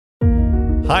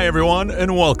Hi, everyone,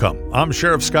 and welcome. I'm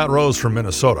Sheriff Scott Rose from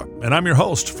Minnesota, and I'm your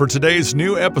host for today's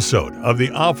new episode of the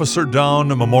Officer Down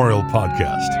Memorial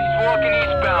Podcast. Walking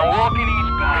eastbound.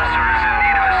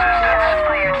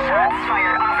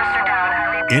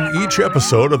 In each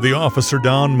episode of the Officer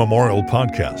Down Memorial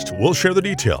Podcast, we'll share the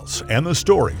details and the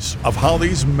stories of how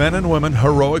these men and women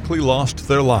heroically lost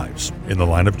their lives in the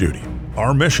line of duty.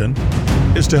 Our mission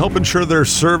is to help ensure their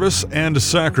service and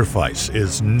sacrifice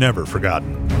is never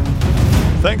forgotten.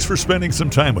 Thanks for spending some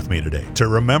time with me today to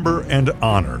remember and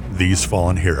honor these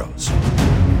fallen heroes.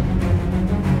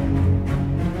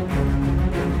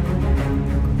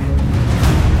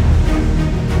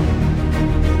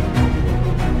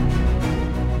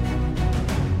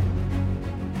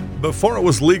 Before it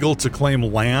was legal to claim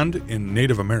land in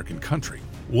Native American country,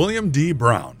 William D.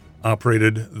 Brown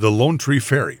operated the Lone Tree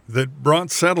Ferry that brought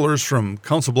settlers from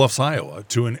Council Bluffs, Iowa,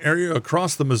 to an area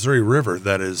across the Missouri River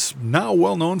that is now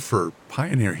well known for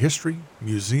pioneer history,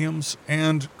 museums,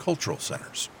 and cultural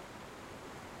centers.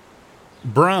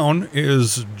 Brown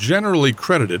is generally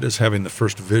credited as having the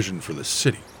first vision for the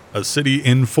city, a city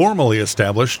informally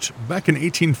established back in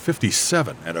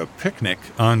 1857 at a picnic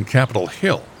on Capitol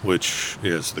Hill, which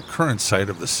is the current site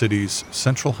of the city's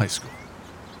Central High School.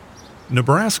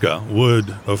 Nebraska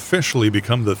would officially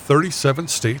become the 37th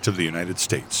state of the United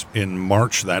States in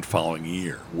March that following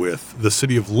year, with the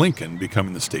city of Lincoln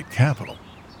becoming the state capital.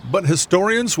 But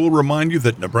historians will remind you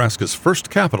that Nebraska's first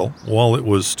capital, while it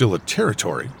was still a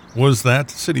territory, was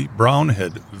that city Brown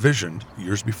had visioned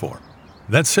years before.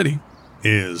 That city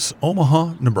is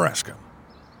Omaha, Nebraska.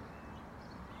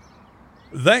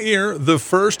 That year, the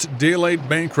first daylight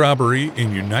bank robbery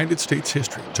in United States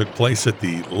history took place at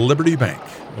the Liberty Bank,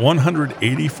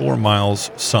 184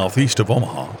 miles southeast of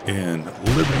Omaha in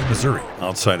Liberty, Missouri,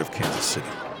 outside of Kansas City.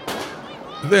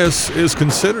 This is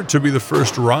considered to be the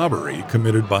first robbery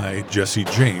committed by Jesse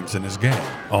James and his gang,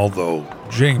 although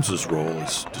James's role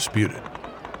is disputed.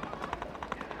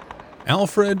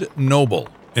 Alfred Nobel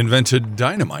invented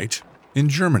dynamite in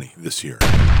Germany this year.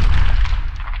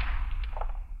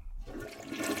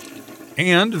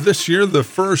 And this year, the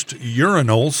first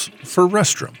urinals for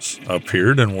restrooms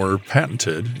appeared and were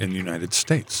patented in the United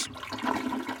States.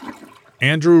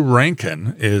 Andrew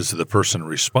Rankin is the person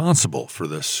responsible for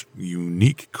this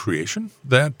unique creation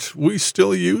that we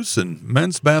still use in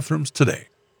men's bathrooms today.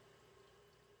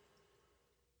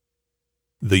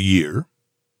 The year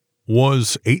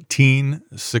was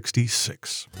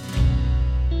 1866.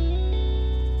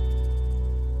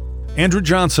 Andrew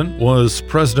Johnson was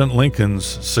President Lincoln's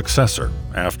successor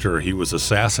after he was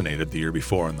assassinated the year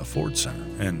before in the Ford Center,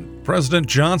 and President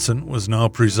Johnson was now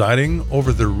presiding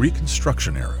over the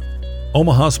Reconstruction era.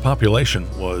 Omaha's population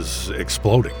was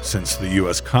exploding since the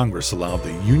U.S. Congress allowed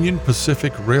the Union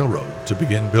Pacific Railroad to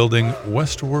begin building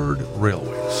westward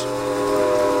railways.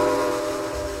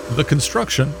 The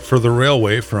construction for the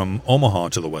railway from Omaha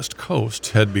to the West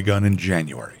Coast had begun in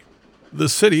January. The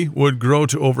city would grow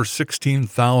to over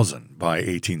 16,000 by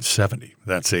 1870.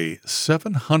 That's a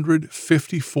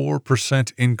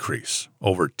 754% increase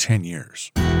over 10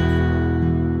 years. In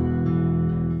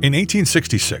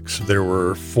 1866, there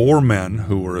were 4 men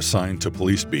who were assigned to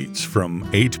police beats from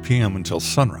 8 p.m. until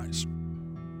sunrise.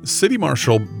 City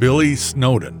Marshal Billy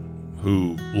Snowden,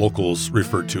 who locals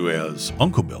referred to as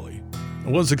Uncle Billy,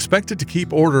 was expected to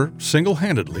keep order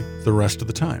single-handedly the rest of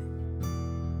the time.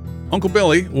 Uncle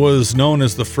Billy was known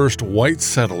as the first white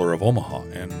settler of Omaha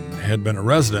and had been a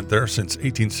resident there since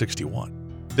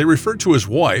 1861. They referred to his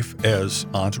wife as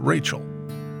Aunt Rachel.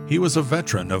 He was a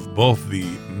veteran of both the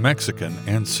Mexican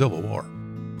and Civil War.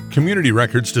 Community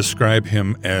records describe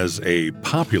him as a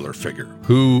popular figure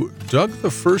who dug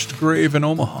the first grave in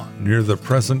Omaha near the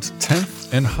present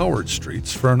 10th and Howard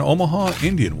Streets for an Omaha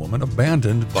Indian woman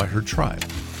abandoned by her tribe.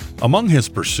 Among his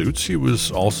pursuits, he was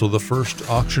also the first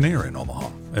auctioneer in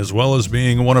Omaha, as well as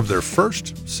being one of their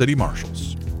first city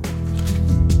marshals.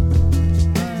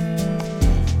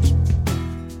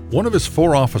 One of his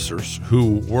 4 officers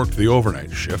who worked the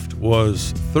overnight shift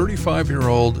was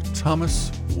 35-year-old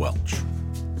Thomas Welch.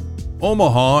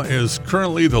 Omaha is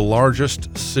currently the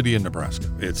largest city in Nebraska.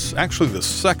 It's actually the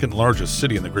second largest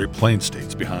city in the Great Plains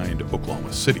states behind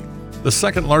Oklahoma City, the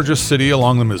second largest city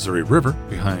along the Missouri River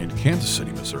behind Kansas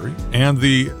City, Missouri, and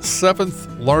the 7th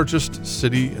largest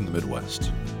city in the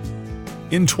Midwest.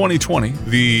 In 2020,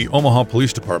 the Omaha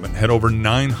Police Department had over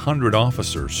 900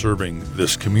 officers serving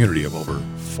this community of over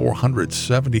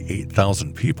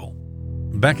 478,000 people.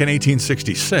 Back in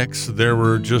 1866, there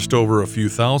were just over a few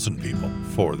thousand people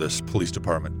for this police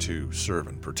department to serve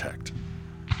and protect.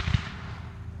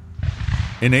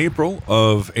 In April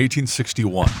of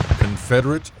 1861,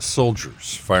 Confederate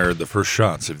soldiers fired the first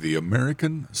shots of the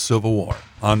American Civil War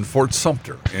on Fort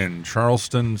Sumter in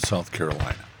Charleston, South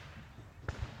Carolina.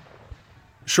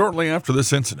 Shortly after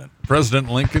this incident,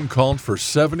 President Lincoln called for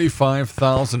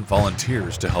 75,000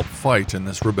 volunteers to help fight in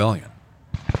this rebellion.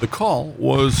 The call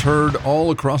was heard all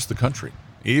across the country,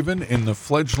 even in the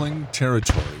fledgling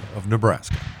territory of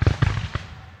Nebraska.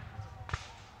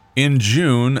 In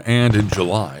June and in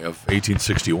July of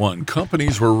 1861,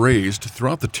 companies were raised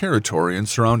throughout the territory and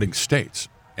surrounding states,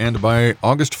 and by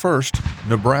August 1st,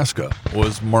 Nebraska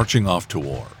was marching off to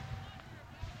war.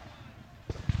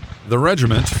 The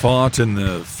regiment fought in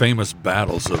the famous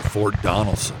battles of Fort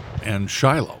Donelson and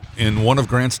Shiloh in one of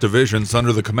Grant's divisions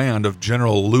under the command of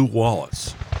General Lew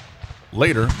Wallace.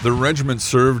 Later, the regiment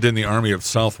served in the Army of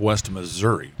Southwest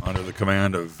Missouri under the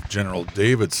command of General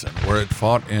Davidson, where it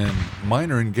fought in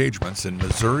minor engagements in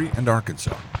Missouri and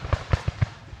Arkansas.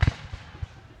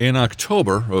 In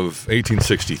October of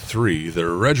 1863, the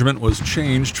regiment was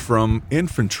changed from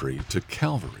infantry to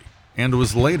cavalry and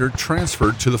was later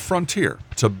transferred to the frontier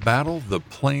to battle the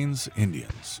Plains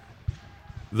Indians.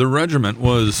 The regiment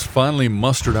was finally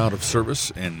mustered out of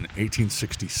service in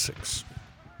 1866.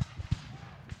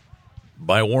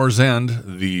 By war's end,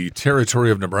 the territory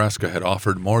of Nebraska had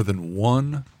offered more than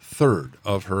 1/3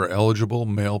 of her eligible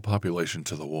male population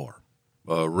to the war,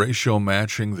 a ratio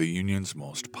matching the Union's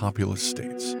most populous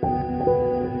states.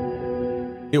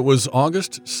 It was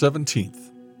August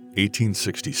 17th,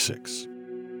 1866.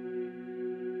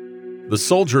 The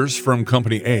soldiers from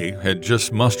Company A had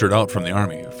just mustered out from the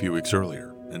Army a few weeks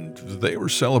earlier, and they were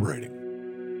celebrating.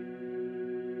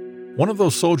 One of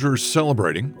those soldiers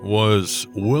celebrating was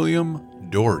William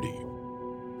Doherty.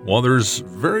 While there's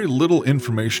very little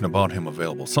information about him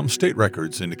available, some state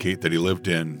records indicate that he lived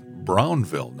in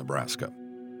Brownville, Nebraska.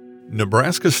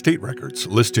 Nebraska state records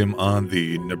list him on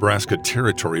the Nebraska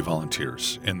Territory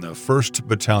Volunteers in the 1st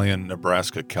Battalion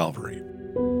Nebraska Cavalry.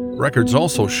 Records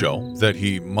also show that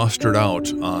he mustered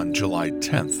out on July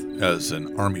 10th as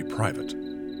an Army private.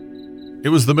 It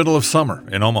was the middle of summer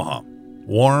in Omaha.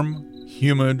 Warm,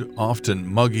 humid, often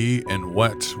muggy and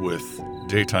wet, with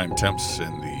daytime temps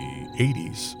in the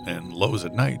 80s and lows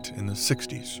at night in the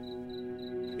 60s.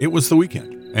 It was the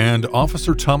weekend, and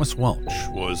Officer Thomas Welch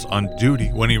was on duty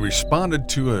when he responded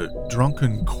to a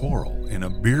drunken quarrel in a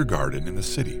beer garden in the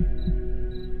city.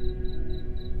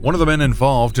 One of the men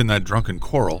involved in that drunken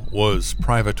quarrel was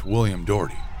Private William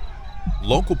Doherty.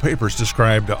 Local papers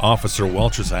described Officer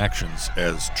Welch's actions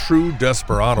as true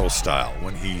desperado style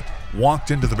when he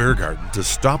walked into the beer garden to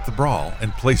stop the brawl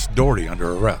and place Doherty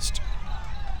under arrest.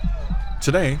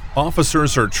 Today,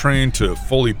 officers are trained to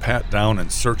fully pat down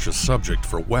and search a subject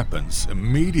for weapons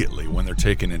immediately when they're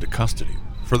taken into custody,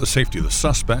 for the safety of the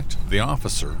suspect, the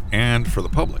officer, and for the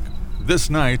public. This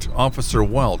night, Officer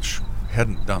Welch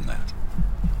hadn't done that.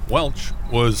 Welch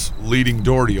was leading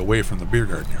Doherty away from the beer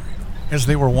garden area. As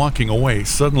they were walking away,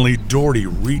 suddenly Doherty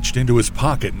reached into his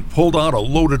pocket and pulled out a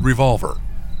loaded revolver.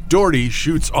 Doherty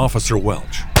shoots Officer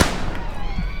Welch.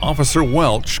 Officer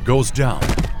Welch goes down.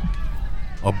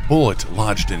 A bullet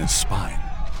lodged in his spine.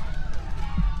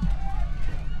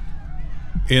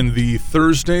 In the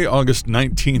Thursday, August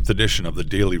 19th edition of the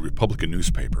Daily Republican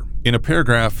newspaper, in a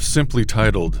paragraph simply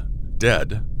titled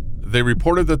 "Dead," they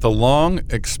reported that the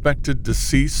long-expected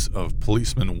decease of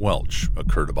policeman Welch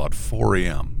occurred about 4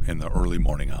 a.m. in the early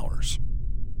morning hours.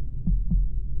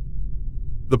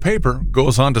 The paper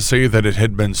goes on to say that it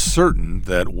had been certain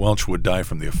that Welch would die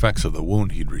from the effects of the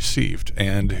wound he'd received,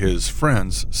 and his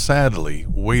friends sadly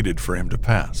waited for him to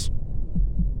pass.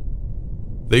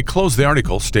 They closed the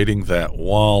article stating that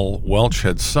while Welch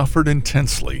had suffered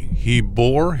intensely, he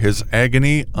bore his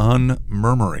agony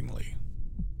unmurmuringly.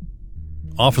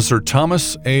 Officer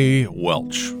Thomas A.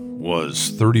 Welch was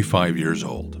 35 years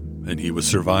old, and he was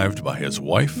survived by his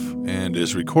wife and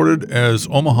is recorded as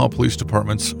Omaha Police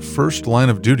Department's first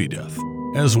line-of-duty death,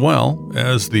 as well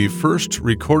as the first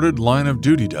recorded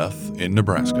line-of-duty death in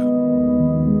Nebraska.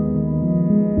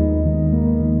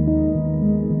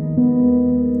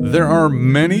 There are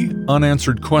many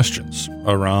unanswered questions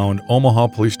around Omaha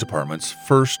Police Department's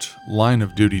first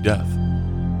line-of-duty death.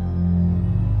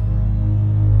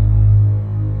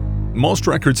 Most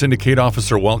records indicate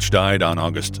Officer Welch died on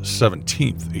August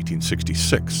 17,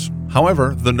 1866.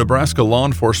 However, the Nebraska Law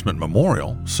Enforcement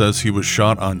Memorial says he was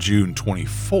shot on June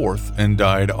 24th and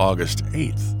died August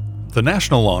 8th. The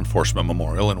National Law Enforcement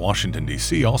Memorial in Washington,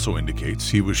 D.C. also indicates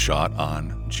he was shot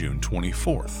on June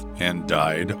 24th and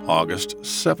died August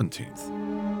 17th.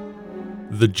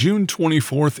 The June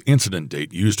 24th incident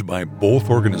date used by both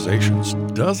organizations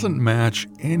doesn't match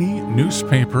any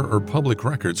newspaper or public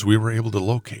records we were able to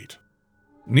locate.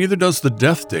 Neither does the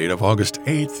death date of August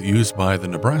 8th used by the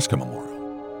Nebraska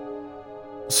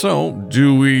Memorial. So,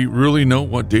 do we really know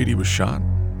what date he was shot?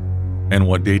 And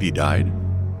what date he died?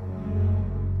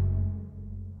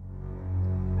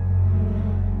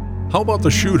 How about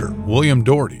the shooter, William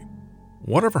Doherty?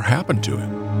 Whatever happened to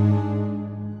him?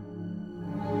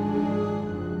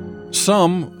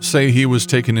 Some say he was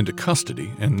taken into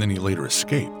custody and then he later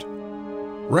escaped.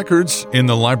 Records in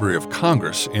the Library of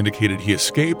Congress indicated he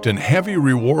escaped and heavy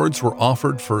rewards were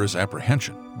offered for his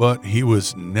apprehension, but he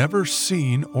was never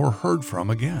seen or heard from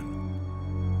again.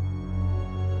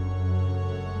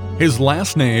 His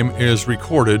last name is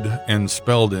recorded and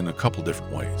spelled in a couple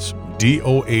different ways,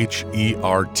 Doherty,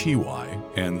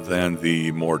 and then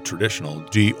the more traditional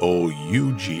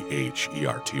Dougherty.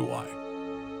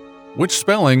 Which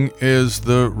spelling is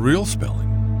the real spelling?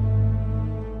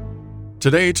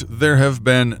 To date, there have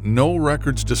been no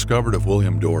records discovered of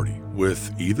William Doherty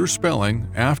with either spelling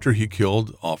after he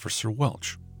killed Officer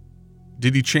Welch.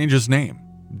 Did he change his name?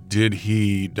 Did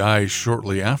he die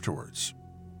shortly afterwards?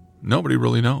 Nobody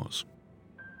really knows.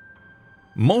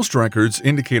 Most records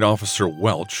indicate Officer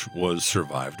Welch was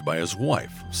survived by his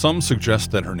wife. Some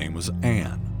suggest that her name was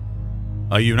Ann.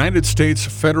 A United States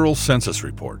federal census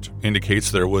report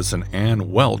indicates there was an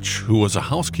Ann Welch who was a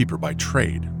housekeeper by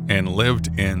trade and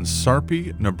lived in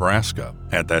Sarpy, Nebraska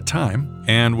at that time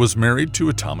and was married to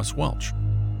a Thomas Welch.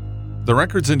 The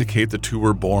records indicate the two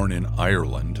were born in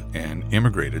Ireland and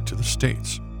immigrated to the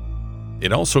States.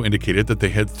 It also indicated that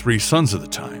they had 3 sons at the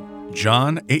time,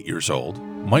 John, 8 years old,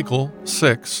 Michael,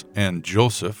 6, and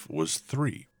Joseph was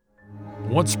 3.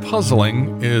 What's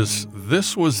puzzling is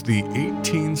this was the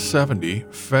 1870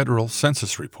 federal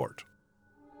census report.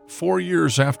 4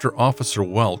 years after Officer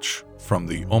Welch from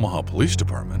the Omaha Police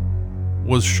Department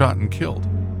was shot and killed.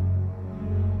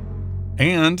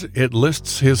 And it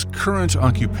lists his current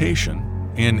occupation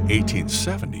in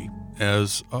 1870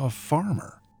 as a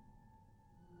farmer.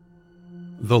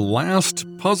 The last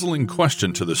puzzling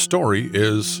question to the story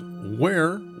is,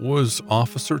 where was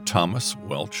Officer Thomas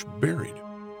Welch buried?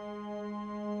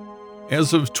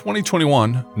 As of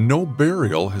 2021, no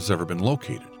burial has ever been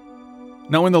located.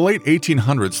 Now, in the late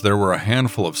 1800s, there were a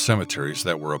handful of cemeteries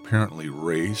that were apparently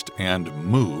raised and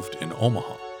moved in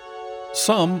Omaha.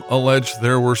 Some allege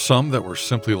there were some that were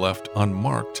simply left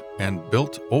unmarked and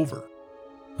built over.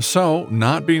 So,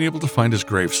 not being able to find his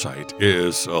gravesite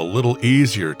is a little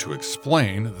easier to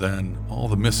explain than all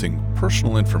the missing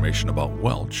personal information about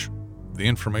Welch, the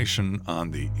information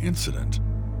on the incident,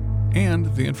 and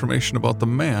the information about the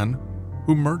man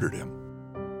who murdered him.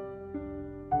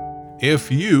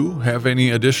 If you have any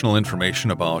additional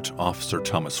information about Officer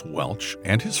Thomas Welch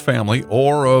and his family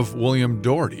or of William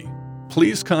Doherty,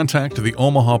 please contact the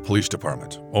Omaha Police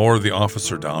Department or the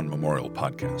Officer Down Memorial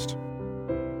Podcast.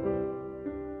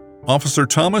 Officer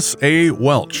Thomas A.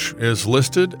 Welch is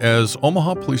listed as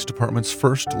Omaha Police Department's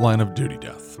first line of duty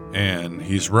death, and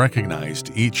he's recognized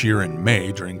each year in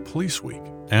May during Police Week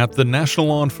at the National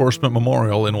Law Enforcement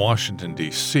Memorial in Washington,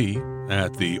 D.C.,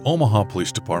 at the Omaha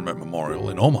Police Department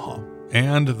Memorial in Omaha,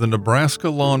 and the Nebraska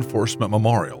Law Enforcement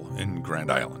Memorial in Grand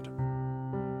Island.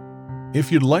 If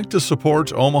you'd like to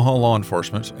support Omaha law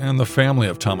enforcement and the family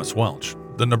of Thomas Welch,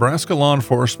 the Nebraska Law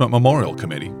Enforcement Memorial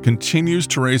Committee continues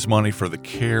to raise money for the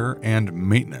care and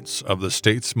maintenance of the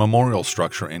state's memorial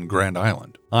structure in Grand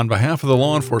Island on behalf of the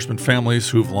law enforcement families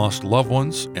who've lost loved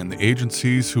ones and the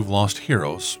agencies who've lost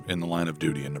heroes in the line of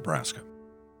duty in Nebraska.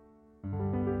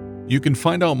 You can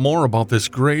find out more about this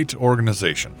great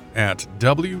organization at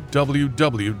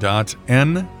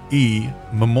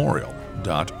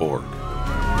www.nememorial.org.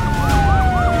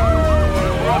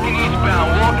 Walking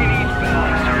eastbound.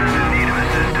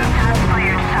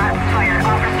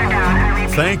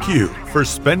 Thank you for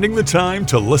spending the time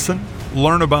to listen,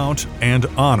 learn about, and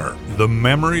honor the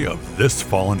memory of this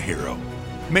fallen hero.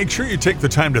 Make sure you take the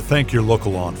time to thank your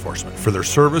local law enforcement for their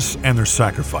service and their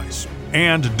sacrifice.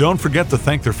 And don't forget to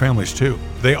thank their families too.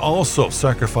 They also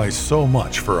sacrifice so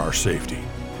much for our safety.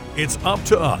 It's up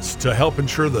to us to help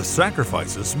ensure the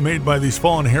sacrifices made by these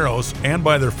fallen heroes and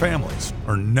by their families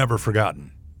are never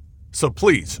forgotten. So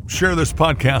please share this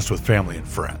podcast with family and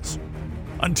friends.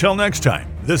 Until next time,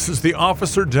 this is the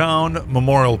Officer Down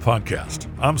Memorial Podcast.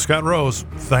 I'm Scott Rose.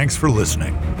 Thanks for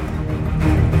listening.